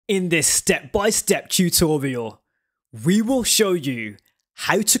In this step-by-step tutorial, we will show you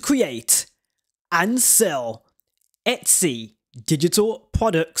how to create and sell Etsy digital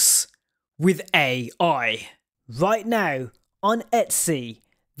products with AI. Right now on Etsy,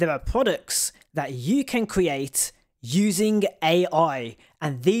 there are products that you can create using AI,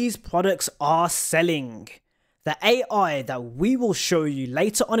 and these products are selling. The AI that we will show you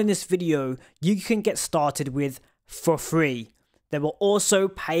later on in this video, you can get started with for free. There are also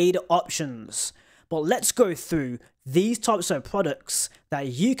paid options, but let's go through these types of products that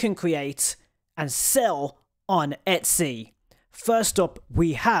you can create and sell on Etsy. First up,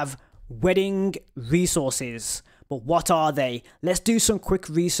 we have wedding resources. But what are they? Let's do some quick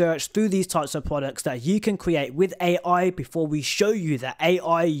research through these types of products that you can create with AI before we show you the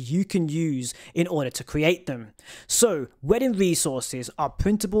AI you can use in order to create them. So, wedding resources are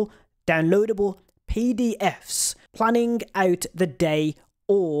printable, downloadable PDFs planning out the day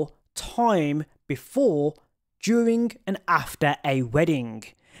or time before, during and after a wedding.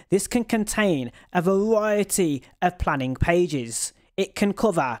 This can contain a variety of planning pages. It can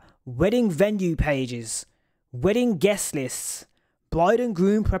cover wedding venue pages, wedding guest lists, bride and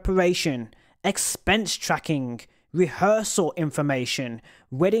groom preparation, expense tracking, rehearsal information,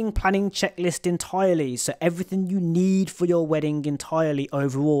 wedding planning checklist entirely, so everything you need for your wedding entirely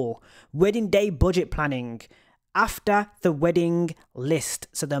overall, wedding day budget planning, after the wedding list,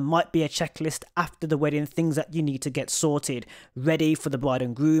 so there might be a checklist after the wedding, things that you need to get sorted, ready for the bride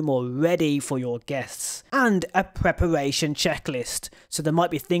and groom or ready for your guests, and a preparation checklist, so there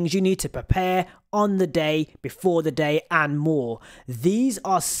might be things you need to prepare on the day, before the day, and more. These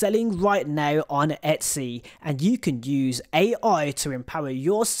are selling right now on Etsy, and you can use AI to empower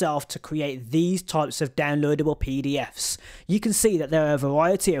yourself to create these types of downloadable PDFs. You can see that there are a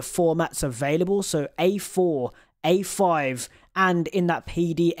variety of formats available, so A4, A5, and in that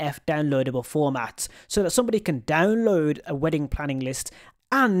PDF downloadable format, so that somebody can download a wedding planning list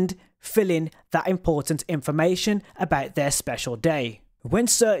and fill in that important information about their special day. When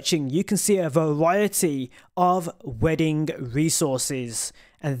searching, you can see a variety of wedding resources,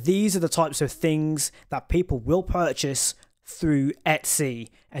 and these are the types of things that people will purchase through Etsy,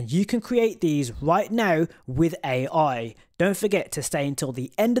 and you can create these right now with AI. Don't forget to stay until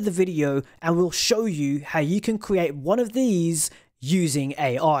the end of the video and we'll show you how you can create one of these using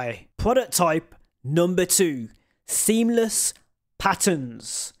AI. Product type number 2, seamless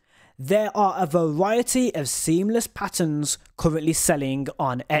patterns. There are a variety of seamless patterns currently selling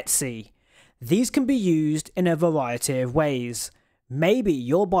on Etsy. These can be used in a variety of ways. Maybe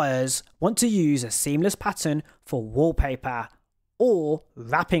your buyers want to use a seamless pattern for wallpaper or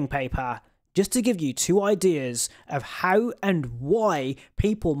wrapping paper, just to give you two ideas of how and why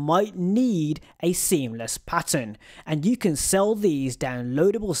people might need a seamless pattern. And you can sell these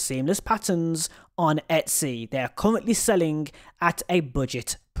downloadable seamless patterns on Etsy. They are currently selling at a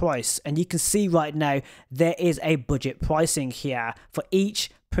budget price, and you can see right now there is a budget pricing here for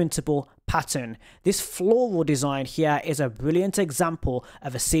each printable pattern. This floral design here is a brilliant example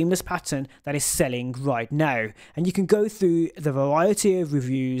of a seamless pattern that is selling right now, and you can go through the variety of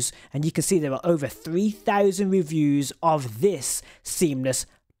reviews and you can see there are over 3,000 reviews of this seamless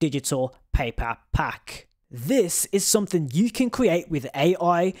digital paper pack. This is something you can create with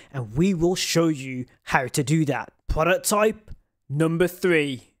AI, and we will show you how to do that. Product type number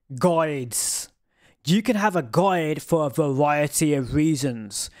 3, guides. You can have a guide for a variety of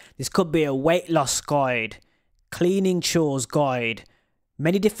reasons. This could be a weight loss guide, cleaning chores guide,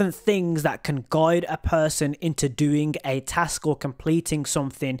 many different things that can guide a person into doing a task or completing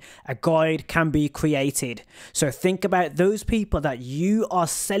something. A guide can be created. So think about those people that you are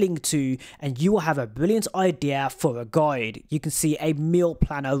selling to, and you will have a brilliant idea for a guide. You can see a meal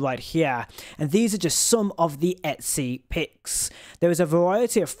planner right here, and these are just some of the Etsy picks. There is a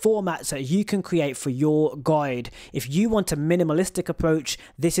variety of formats that you can create for your guide. If you want a minimalistic approach,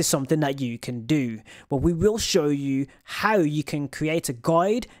 this is something that you can do. But we will show you how you can create a guide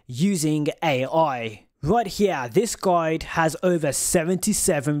using AI. Right here, this guide has over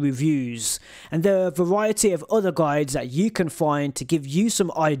 77 reviews, and there are a variety of other guides that you can find to give you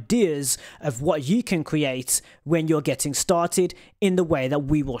some ideas of what you can create when you're getting started in the way that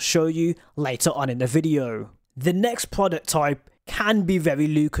we will show you later on in the video. The next product type can be very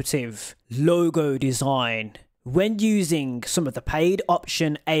lucrative: logo design. When using some of the paid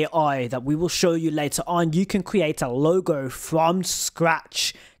option AI that we will show you later on, you can create a logo from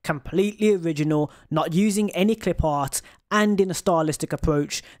scratch, completely original, not using any clip art and in a stylistic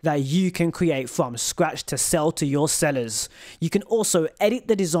approach that you can create from scratch to sell to your sellers. You can also edit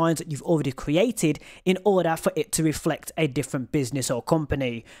the designs that you've already created in order for it to reflect a different business or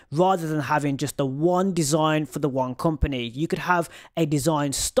company. Rather than having just the one design for the one company, you could have a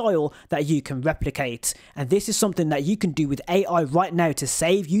design style that you can replicate. And this is something that you can do with AI right now to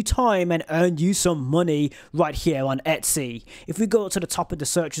save you time and earn you some money right here on Etsy. If we go to the top of the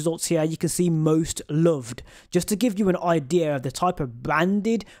search results here, you can see most loved. Just to give you an idea of the type of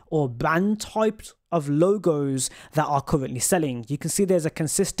branded or brand types of logos that are currently selling. You can see there's a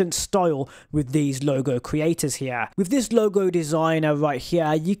consistent style with these logo creators here. With this logo designer right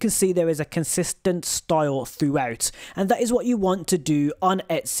here, you can see there is a consistent style throughout, and that is what you want to do on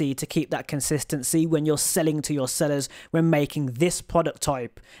Etsy to keep that consistency when you're selling to your sellers when making this product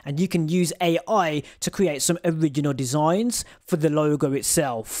type. And you can use AI to create some original designs for the logo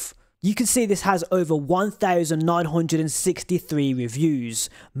itself. You can see this has over 1,963 reviews,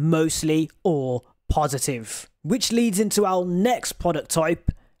 mostly all positive. Which leads into our next product type,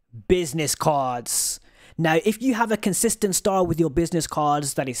 business cards. Now, if you have a consistent style with your business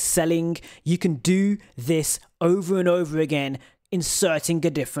cards that is selling, you can do this over and over again, inserting a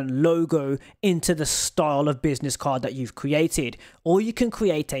different logo into the style of business card that you've created. Or you can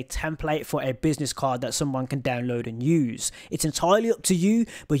create a template for a business card that someone can download and use. It's entirely up to you,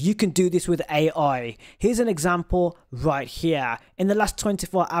 but you can do this with AI. Here's an example right here. In the last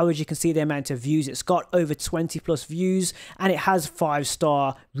 24 hours, you can see the amount of views. It's got over 20 plus views and it has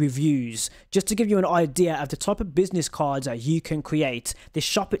 5-star reviews. Just to give you an idea of the type of business cards that you can create, the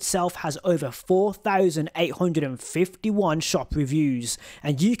shop itself has over 4,851 shop reviews,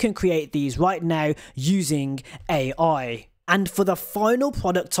 and you can create these right now using AI. And for the final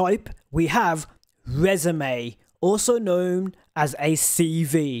product type, we have resume, also known as a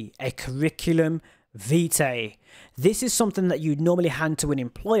CV, a curriculum vitae. This is something that you'd normally hand to an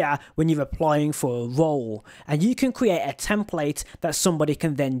employer when you're applying for a role, and you can create a template that somebody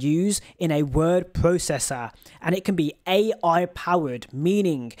can then use in a word processor, and it can be AI powered,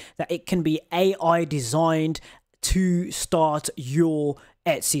 meaning that it can be AI designed to start your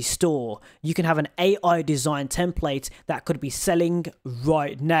Etsy store. You can have an AI design template that could be selling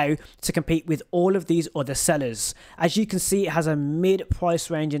right now to compete with all of these other sellers. As you can see, it has a mid price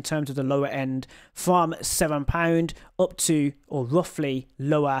range in terms of the lower end from £7 up to, or roughly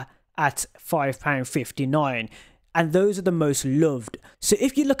lower at £5.59. And those are the most loved. So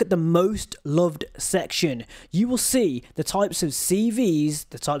if you look at the most loved section, you will see the types of CVs,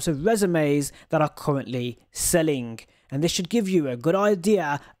 the types of resumes that are currently selling. And this should give you a good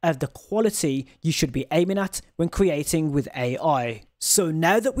idea of the quality you should be aiming at when creating with AI. So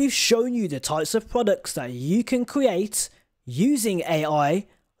now that we've shown you the types of products that you can create using AI,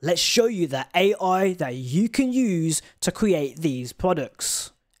 let's show you the AI that you can use to create these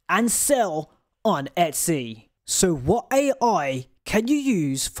products and sell on Etsy. So what AI can you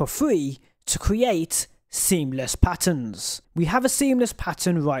use for free to create seamless patterns? We have a seamless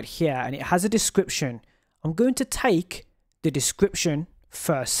pattern right here and it has a description. I'm going to take the description,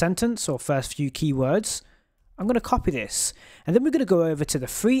 first sentence or first few keywords. I'm going to copy this and then we're going to go over to the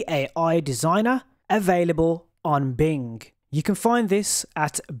free AI designer available on Bing. You can find this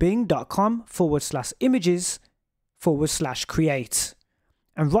at bing.com/images/create.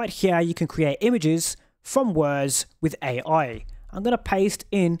 And right here you can create images from words with AI. I'm going to paste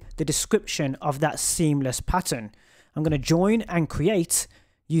in the description of that seamless pattern. I'm going to join and create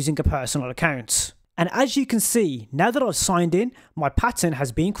using a personal account. And as you can see, now that I've signed in, my pattern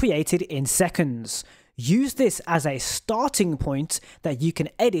has been created in seconds. Use this as a starting point that you can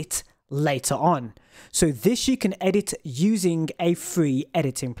edit later on. So this you can edit using a free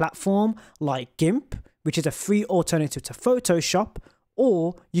editing platform like GIMP, which is a free alternative to Photoshop,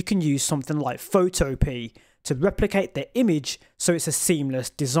 or you can use something like Photopea to replicate the image so it's a seamless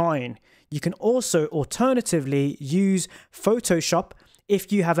design. You can also alternatively use Photoshop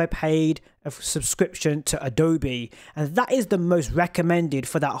if you have a paid subscription to Adobe, and that is the most recommended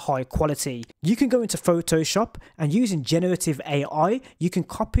for that high quality. You can go into Photoshop and using generative AI, you can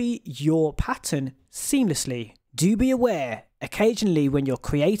copy your pattern seamlessly. Do be aware, occasionally when you're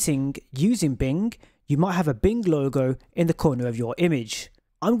creating using Bing, you might have a Bing logo in the corner of your image.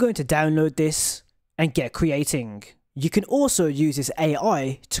 I'm going to download this and get creating. You can also use this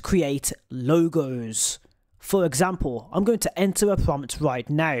AI to create logos. For example, I'm going to enter a prompt right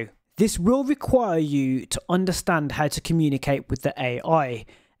now. This will require you to understand how to communicate with the AI.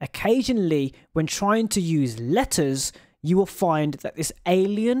 Occasionally, when trying to use letters, you will find that this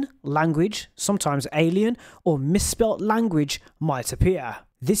alien language, sometimes alien or misspelt language, might appear.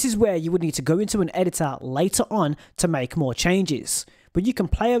 This is where you would need to go into an editor later on to make more changes. But you can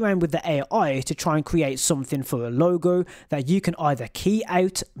play around with the AI to try and create something for a logo that you can either key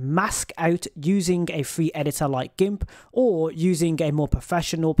out, mask out using a free editor like GIMP, or using a more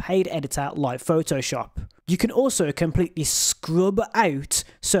professional paid editor like Photoshop. You can also completely scrub out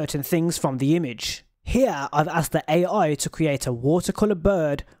certain things from the image. Here I've asked the AI to create a watercolor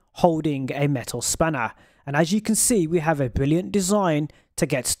bird holding a metal spanner, and as you can see we have a brilliant design to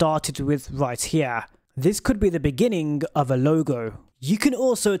get started with right here. This could be the beginning of a logo. You can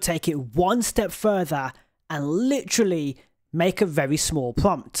also take it one step further and literally make a very small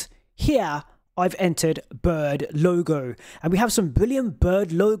prompt. Here I've entered bird logo, and we have some brilliant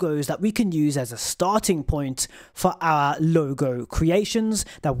bird logos that we can use as a starting point for our logo creations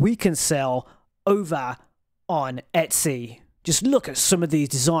that we can sell over on Etsy. Just look at some of these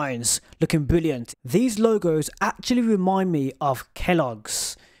designs, looking brilliant. These logos actually remind me of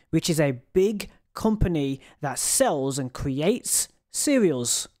Kellogg's, which is a big company that sells and creates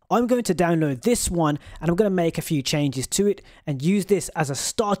cereals. I'm going to download this one and I'm going to make a few changes to it and use this as a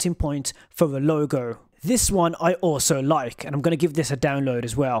starting point for a logo. This one I also like, and I'm going to give this a download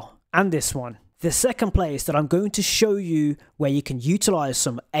as well. And this one. The second place that I'm going to show you where you can utilize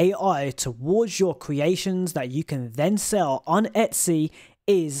some AI towards your creations that you can then sell on Etsy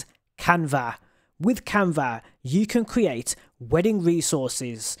is Canva. With Canva, you can create wedding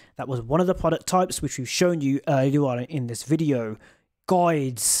resources. That was one of the product types which we've shown you earlier on in this video.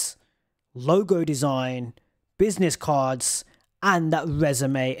 Guides, logo design, business cards, and that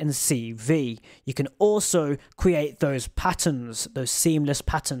resume and CV. You can also create those patterns, those seamless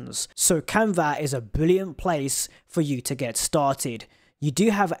patterns. So Canva is a brilliant place for you to get started. You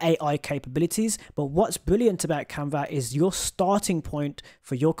do have AI capabilities, but what's brilliant about Canva is your starting point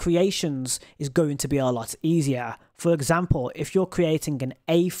for your creations is going to be a lot easier. For example, if you're creating an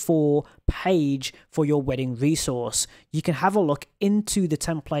A4 page for your wedding resource, you can have a look into the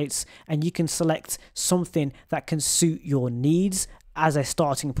templates and you can select something that can suit your needs as a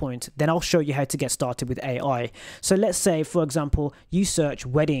starting point. Then I'll show you how to get started with AI. So let's say, for example, you search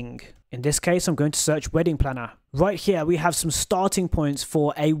wedding. In this case, I'm going to search wedding planner. Right here, we have some starting points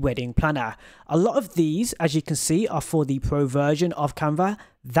for a wedding planner. A lot of these, as you can see, are for the pro version of Canva.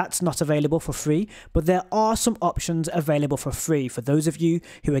 That's not available for free, but there are some options available for free for those of you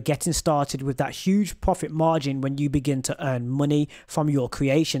who are getting started with that huge profit margin when you begin to earn money from your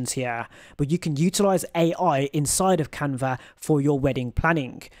creations here. But you can utilize AI inside of Canva for your wedding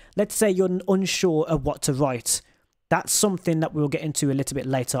planning. Let's say you're unsure of what to write. That's something that we'll get into a little bit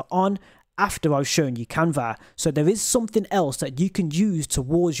later on after I've shown you Canva. So there is something else that you can use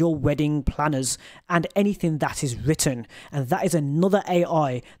towards your wedding planners and anything that is written. And that is another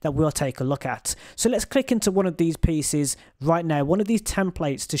AI that we'll take a look at. So let's click into one of these pieces right now, one of these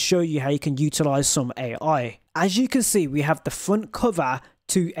templates to show you how you can utilize some AI. As you can see, we have the front cover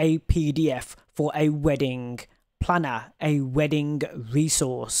to a PDF for a wedding planner, a wedding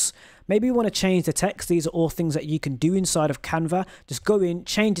resource. Maybe you want to change the text. These are all things that you can do inside of Canva. Just go in,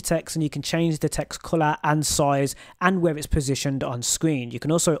 change the text, and you can change the text color and size and where it's positioned on screen. You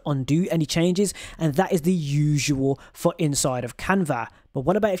can also undo any changes, and that is the usual for inside of Canva. But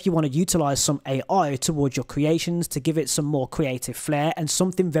what about if you want to utilize some AI towards your creations to give it some more creative flair and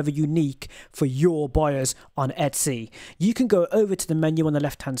something very unique for your buyers on Etsy? You can go over to the menu on the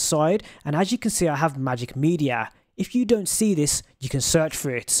left hand side, and as you can see, I have Magic Media. If you don't see this, you can search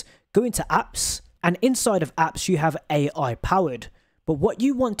for it. Go into apps, and inside of apps you have AI powered. But what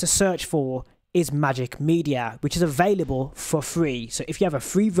you want to search for is Magic Media, which is available for free. So if you have a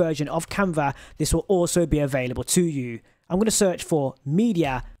free version of Canva, this will also be available to you. I'm going to search for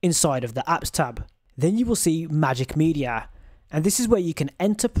media inside of the apps tab. Then you will see Magic Media, and this is where you can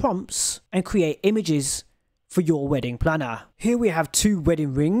enter prompts and create images for your wedding planner. Here we have two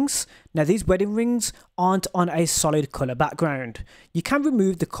wedding rings. Now these wedding rings aren't on a solid color background. You can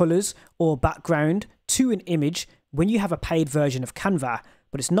remove the colors or background to an image when you have a paid version of Canva,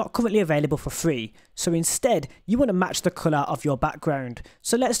 but it's not currently available for free. So instead, you want to match the color of your background.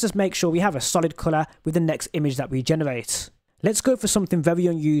 So let's just make sure we have a solid color with the next image that we generate. Let's go for something very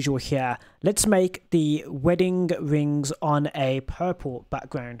unusual here. Let's make the wedding rings on a purple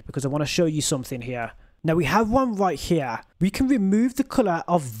background because I want to show you something here. Now we have one right here. We can remove the color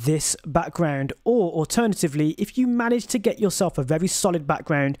of this background, or alternatively, if you manage to get yourself a very solid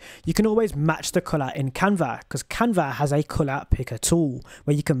background, you can always match the color in Canva, because Canva has a color picker tool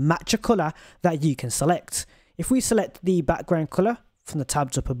where you can match a color that you can select. If we select the background color from the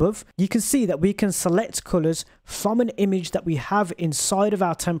tabs up above, you can see that we can select colors from an image that we have inside of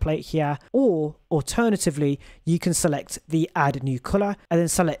our template here, or alternatively, you can select the add new color and then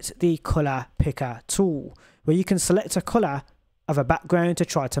select the color picker tool, where you can select a color of a background to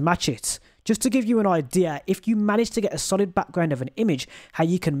try to match it. Just to give you an idea, if you manage to get a solid background of an image, how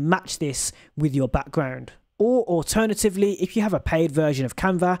you can match this with your background. Or alternatively, if you have a paid version of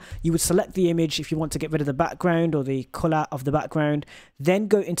Canva, you would select the image if you want to get rid of the background or the color of the background, then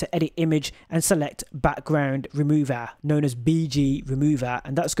go into edit image and select background remover, known as BG remover,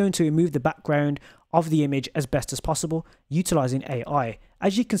 and that's going to remove the background of the image as best as possible utilizing AI.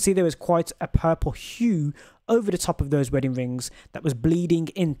 As you can see, there is quite a purple hue over the top of those wedding rings that was bleeding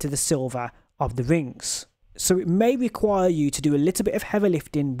into the silver of the rings. So it may require you to do a little bit of heavy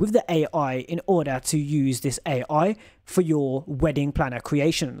lifting with the AI in order to use this AI for your wedding planner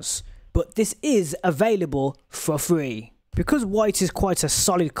creations. But this is available for free. Because white is quite a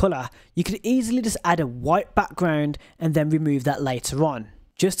solid colour, you could easily just add a white background and then remove that later on.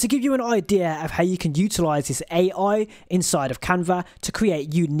 Just to give you an idea of how you can utilize this AI inside of Canva to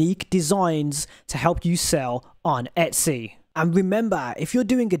create unique designs to help you sell on Etsy. And remember, if you're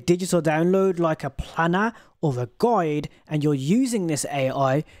doing a digital download like a planner or a guide and you're using this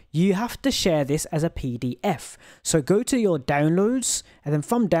AI, you have to share this as a PDF. So go to your downloads, and then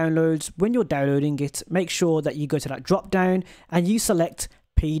from downloads, when you're downloading it, make sure that you go to that drop down and you select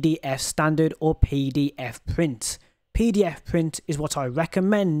PDF standard or PDF print. PDF print is what I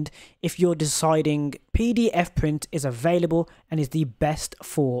recommend if you're deciding PDF print is available and is the best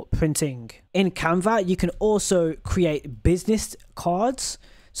for printing. In Canva, you can also create business cards.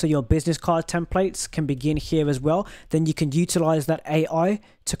 So your business card templates can begin here as well. Then you can utilize that AI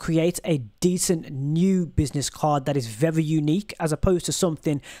to create a decent new business card that is very unique, as opposed to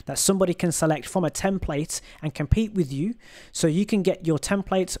something that somebody can select from a template and compete with you. So you can get your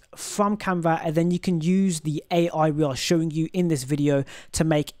templates from Canva, and then you can use the AI we are showing you in this video to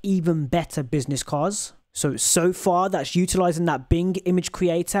make even better business cards. So far that's utilizing that Bing image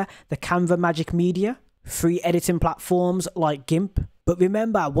creator, the Canva Magic Media, free editing platforms like GIMP. But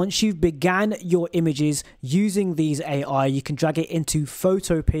remember, once you've began your images using these AI, you can drag it into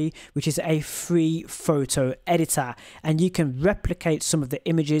Photopea, which is a free photo editor, and you can replicate some of the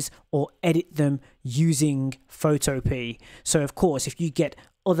images or edit them using Photopea. So of course, if you get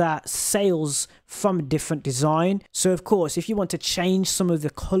other sales from a different design, so of course if you want to change some of the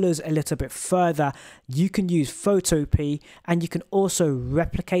colors a little bit further, you can use Photopea, and you can also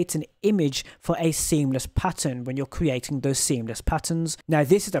replicate an image for a seamless pattern when you're creating those seamless patterns. Now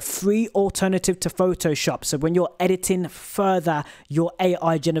this is a free alternative to Photoshop, so when you're editing further your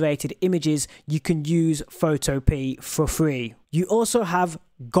AI generated images, you can use Photopea for free. You also have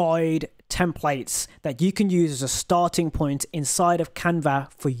guide templates that you can use as a starting point inside of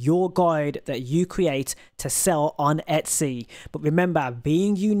Canva for your guide that you create to sell on Etsy. But remember,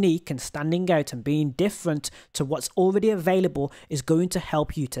 being unique and standing out and being different to what's already available is going to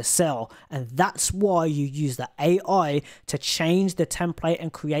help you to sell. And that's why you use the AI to change the template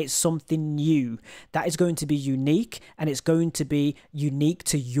and create something new. That is going to be unique, and it's going to be unique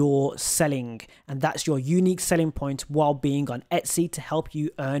to your selling. And that's your unique selling point while being on Etsy to help you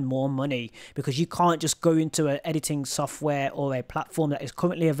earn more money. Because you can't just go into an editing software or a platform that is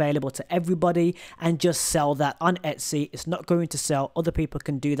currently available to everybody and just sell that on Etsy. It's not going to sell. Other people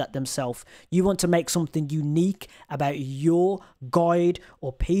can do that themselves. You want to make something unique about your guide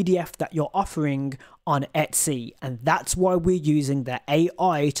or PDF that you're offering on Etsy, and that's why we're using the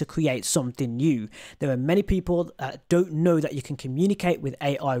AI to create something new. There are many people that don't know that you can communicate with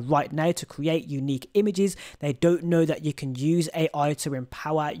AI right now to create unique images. They don't know that you can use AI to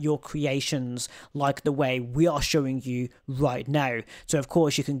empower your creations like the way we are showing you right now. So of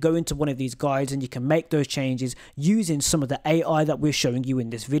course you can go into one of these guides and you can make those changes using some of the AI that we're showing you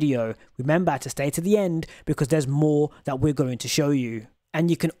in this video. Remember to stay to the end because there's more that we're going to show you. And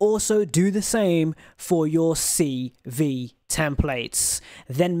you can also do the same for your CV templates.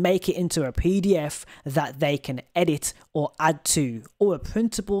 Then make it into a PDF that they can edit or add to, or a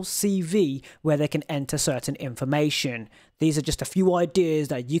printable CV where they can enter certain information. These are just a few ideas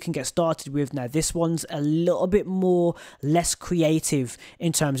that you can get started with. Now this one's a little bit more less creative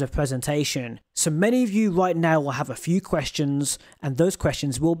in terms of presentation. So many of you right now will have a few questions, and those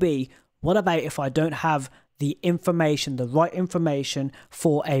questions will be, what about if I don't have the information, the right information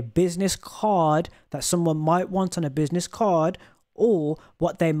for a business card that someone might want on a business card, or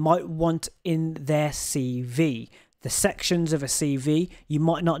what they might want in their CV? The sections of a CV, you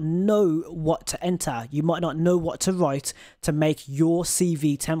might not know what to enter. You might not know what to write to make your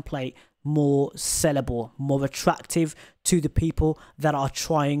CV template more sellable, more attractive to the people that are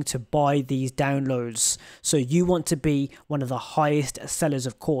trying to buy these downloads. So you want to be one of the highest sellers,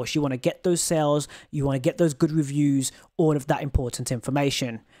 of course. You want to get those sales, you want to get those good reviews, all of that important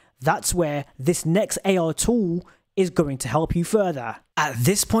information. That's where this next AI tool is going to help you further. At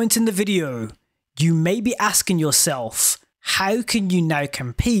this point in the video, you may be asking yourself, how can you now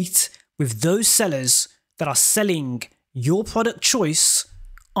compete with those sellers that are selling your product choice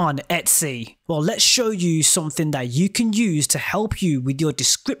on Etsy? Well, let's show you something that you can use to help you with your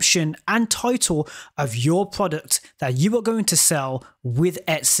description and title of your product that you are going to sell with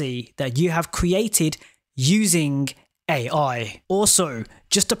Etsy that you have created using AI. Also,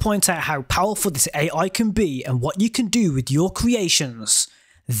 just to point out how powerful this AI can be and what you can do with your creations,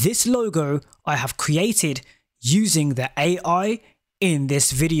 this logo I have created using the AI in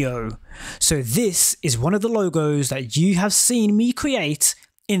this video. So this is one of the logos that you have seen me create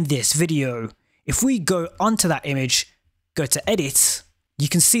in this video. If we go onto that image, go to edit, you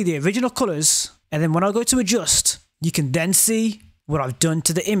can see the original colors, and then when I go to adjust, you can then see what I've done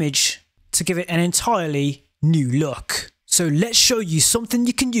to the image to give it an entirely new look. So let's show you something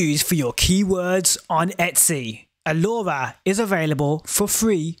you can use for your keywords on Etsy. Allura is available for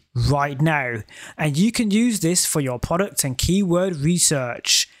free right now, and you can use this for your product and keyword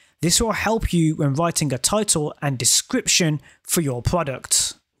research. This will help you when writing a title and description for your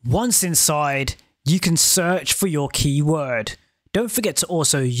product. Once inside, you can search for your keyword. Don't forget to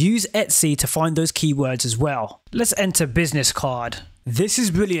also use Etsy to find those keywords as well. Let's enter business card. This is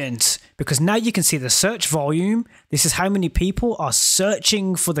brilliant because now you can see the search volume. This is how many people are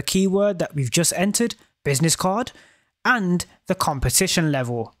searching for the keyword that we've just entered, business card, and the competition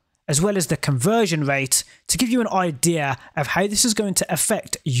level, as well as the conversion rate to give you an idea of how this is going to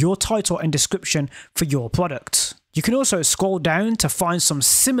affect your title and description for your product. You can also scroll down to find some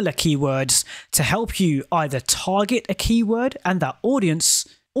similar keywords to help you either target a keyword and that audience,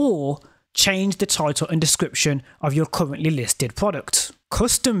 or change the title and description of your currently listed product.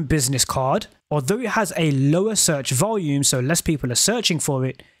 Custom business card, although it has a lower search volume, so less people are searching for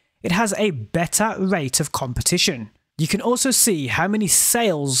it, it has a better rate of competition. You can also see how many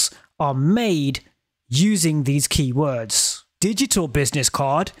sales are made using these keywords. Digital business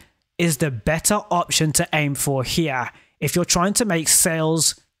card is the better option to aim for here if you're trying to make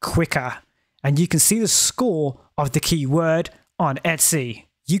sales quicker, and you can see the score of the keyword on Etsy.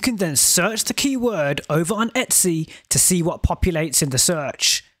 You can then search the keyword over on Etsy to see what populates in the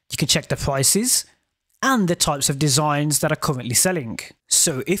search. You can check the prices and the types of designs that are currently selling.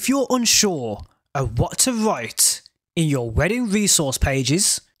 So if you're unsure of what to write in your wedding resource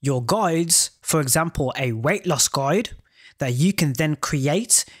pages, your guides, for example, a weight loss guide that you can then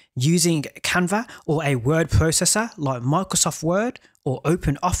create using Canva or a word processor like Microsoft Word or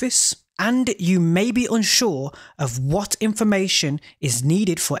OpenOffice, and you may be unsure of what information is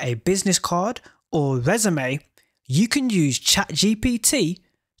needed for a business card or resume, you can use ChatGPT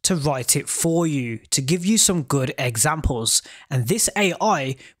to write it for you to give you some good examples, and this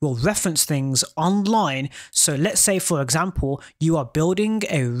AI will reference things online. So let's say, for example, you are building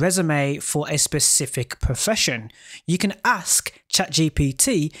a resume for a specific profession. You can ask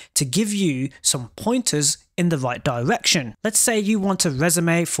ChatGPT to give you some pointers in the right direction. Let's say you want a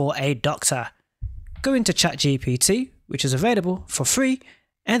resume for a doctor. Go into ChatGPT, which is available for free,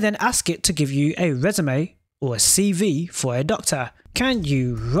 and then ask it to give you a resume or a CV for a doctor. Can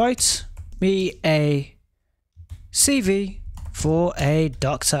you write me a CV for a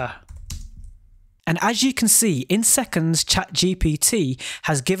doctor? And as you can see, in seconds, ChatGPT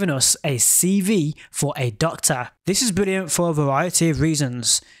has given us a CV for a doctor. This is brilliant for a variety of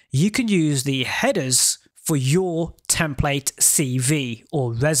reasons. You can use the headers for your template CV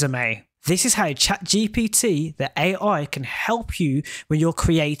or resume. This is how ChatGPT, the AI, can help you when you're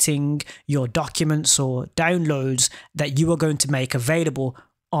creating your documents or downloads that you are going to make available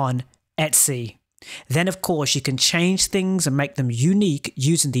on Etsy. Then, of course, you can change things and make them unique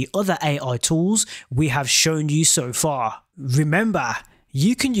using the other AI tools we have shown you so far. Remember,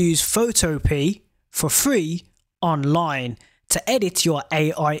 you can use Photopea for free online to edit your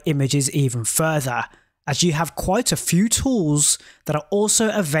AI images even further, as you have quite a few tools that are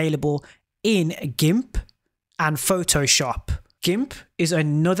also available in GIMP and Photoshop. GIMP is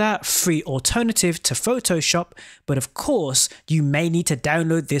another free alternative to Photoshop, but of course you may need to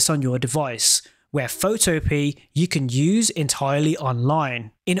download this on your device, where Photopea you can use entirely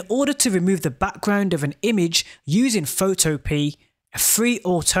online. In order to remove the background of an image using Photopea, a free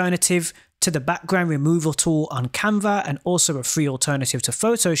alternative to the background removal tool on Canva and also a free alternative to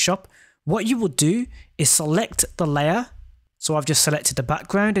Photoshop, what you will do is select the layer So I've just selected the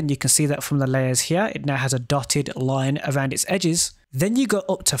background, and you can see that from the layers here, it now has a dotted line around its edges. Then you go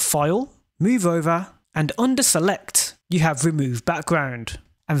up to File, move over, and under Select, you have Remove Background.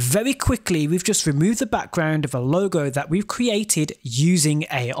 And very quickly, we've just removed the background of a logo that we've created using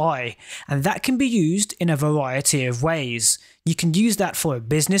AI. And that can be used in a variety of ways. You can use that for a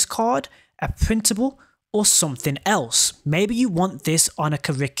business card, a printable, or something else. Maybe you want this on a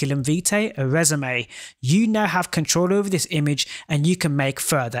curriculum vitae, a resume. You now have control over this image and you can make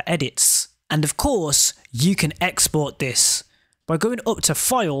further edits. And of course, you can export this. By going up to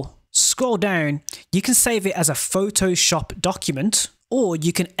File, scroll down, you can save it as a Photoshop document, or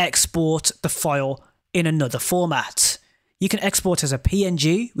you can export the file in another format. You can export as a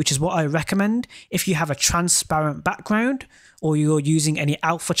PNG, which is what I recommend if you have a transparent background or you're using any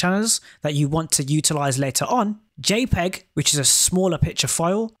alpha channels that you want to utilize later on. JPEG, which is a smaller picture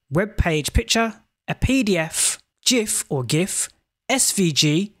file, web page picture, a PDF, GIF or GIF,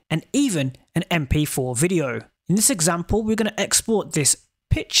 SVG, and even an MP4 video. In this example, we're going to export this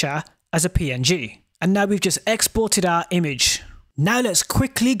picture as a PNG. And now we've just exported our image. Now let's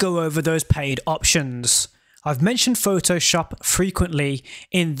quickly go over those paid options. I've mentioned Photoshop frequently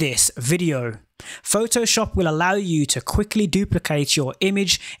in this video. Photoshop will allow you to quickly duplicate your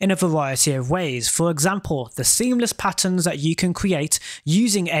image in a variety of ways. For example, the seamless patterns that you can create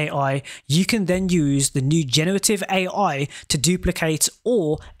using AI, you can then use the new generative AI to duplicate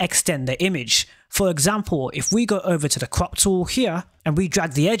or extend the image. For example, if we go over to the crop tool here and we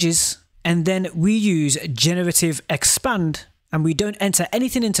drag the edges and then we use generative expand, and we don't enter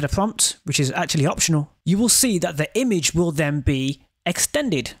anything into the prompt, which is actually optional, you will see that the image will then be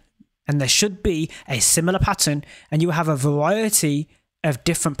extended. And there should be a similar pattern, and you will have a variety of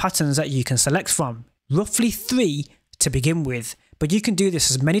different patterns that you can select from. Roughly 3 to begin with, but you can do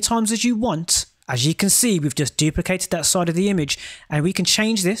this as many times as you want. As you can see, we've just duplicated that side of the image, and we can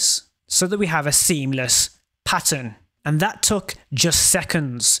change this so that we have a seamless pattern. And that took just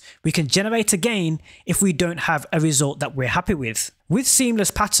seconds. We can generate again if we don't have a result that we're happy with. With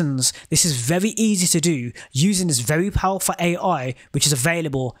seamless patterns, this is very easy to do using this very powerful AI, which is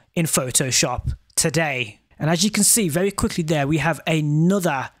available in Photoshop today. And as you can see very quickly there, we have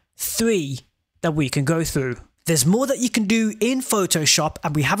another 3 that we can go through. There's more that you can do in Photoshop,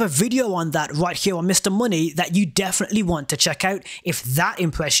 and we have a video on that right here on Mr. Money that you definitely want to check out. If that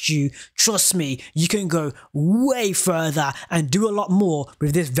impressed you, trust me, you can go way further and do a lot more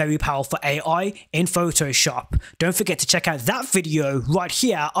with this very powerful AI in Photoshop. Don't forget to check out that video right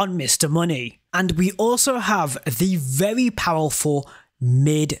here on Mr. Money. And we also have the very powerful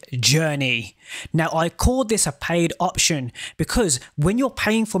Mid-Journey. Now, I call this a paid option because when you're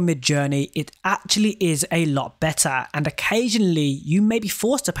paying for Mid-Journey, it actually is a lot better, and occasionally you may be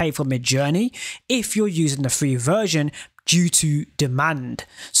forced to pay for Mid-Journey if you're using the free version due to demand.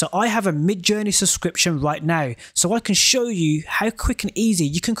 So I have a Mid-Journey subscription right now, so I can show you how quick and easy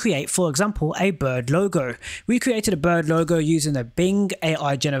you can create, for example, a bird logo. We created a bird logo using the Bing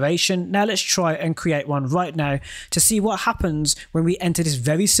AI generation. Now let's try and create one right now to see what happens when we enter this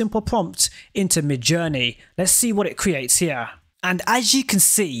very simple prompt into Mid-Journey. Let's see what it creates here. And as you can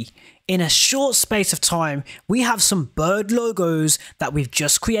see, in a short space of time, we have some bird logos that we've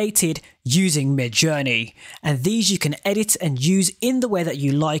just created using Mid-Journey. And these you can edit and use in the way that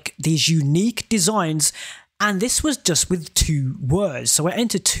you like, these unique designs. And this was just with 2 words. So I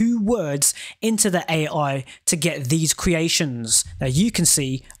entered 2 words into the AI to get these creations that you can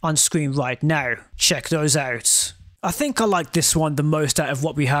see on screen right now. Check those out. I think I like this one the most out of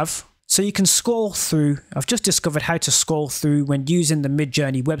what we have. So you can scroll through. I've just discovered how to scroll through when using the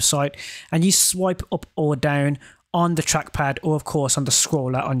Mid-Journey website, and you swipe up or down on the trackpad or of course on the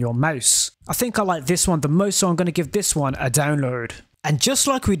scroller on your mouse. I think I like this one the most, so I'm going to give this one a download. And just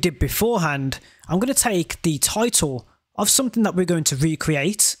like we did beforehand, I'm going to take the title of something that we're going to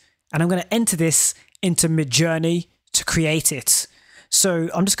recreate, and I'm going to enter this into Mid-Journey to create it. So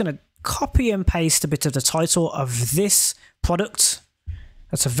I'm just going to copy and paste a bit of the title of this product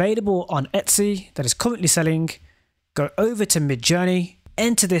that's available on Etsy that is currently selling. Go over to Mid-Journey,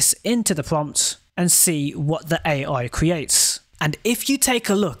 enter this into the prompt and see what the AI creates. And if you take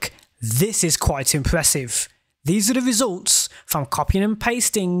a look, this is quite impressive. These are the results from copying and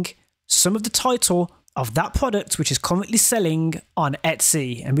pasting some of the title of that product which is currently selling on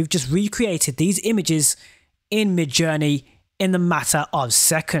Etsy. And we've just recreated these images in Mid-Journey in the matter of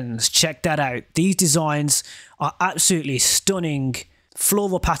seconds. Check that out. These designs are absolutely stunning.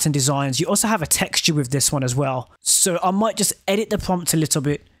 Floral pattern designs. You also have a texture with this one as well. So I might just edit the prompt a little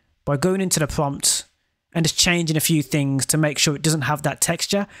bit by going into the prompt and just changing a few things to make sure it doesn't have that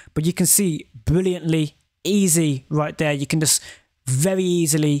texture. But you can see brilliantly easy right there. You can just very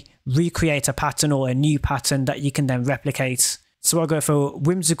easily recreate a pattern or a new pattern that you can then replicate. So I'll go for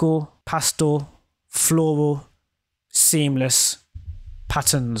whimsical, pastel, floral, seamless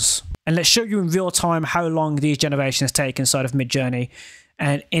patterns. And let's show you in real time how long these generations take inside of Midjourney.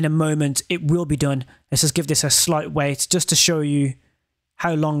 And in a moment, it will be done. Let's just give this a slight wait just to show you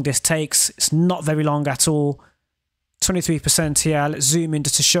how long this takes. It's not very long at all. 23% here. Let's zoom in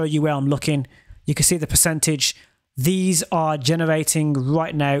just to show you where I'm looking. You can see the percentage. These are generating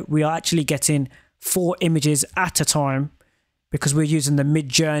right now. We are actually getting 4 images at a time because we're using the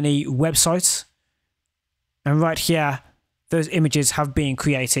Midjourney website. And right here, those images have been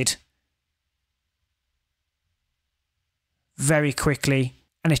created very quickly.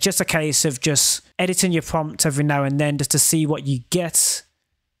 And it's just a case of just editing your prompt every now and then just to see what you get.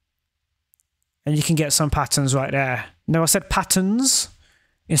 And you can get some patterns right there. Now I said patterns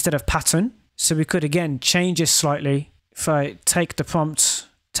instead of pattern. So we could again change this slightly. If I take the prompt,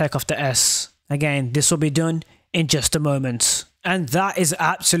 take off the S. Again, this will be done in just a moment. And that is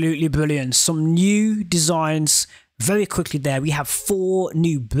absolutely brilliant. Some new designs very quickly there. We have 4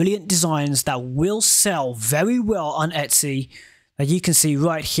 new brilliant designs that will sell very well on Etsy. That you can see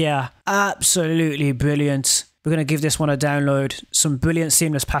right here. Absolutely brilliant. We're going to give this one a download. Some brilliant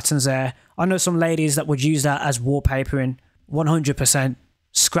seamless patterns there. I know some ladies that would use that as wallpapering. 100%.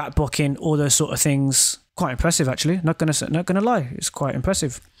 Scrapbooking, all those sort of things. Quite impressive, actually. Not gonna lie. It's quite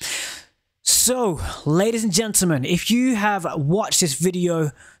impressive. So, ladies and gentlemen, if you have watched this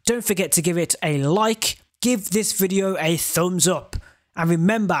video, don't forget to give it a like. Give this video a thumbs up. And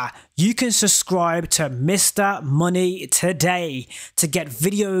remember, you can subscribe to Mr. Money today to get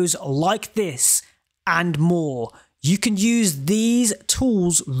videos like this and more. You can use these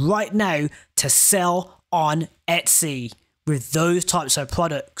tools right now to sell on Etsy with those types of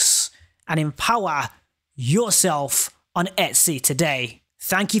products and empower yourself on Etsy today.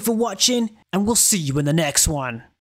 Thank you for watching, and we'll see you in the next one.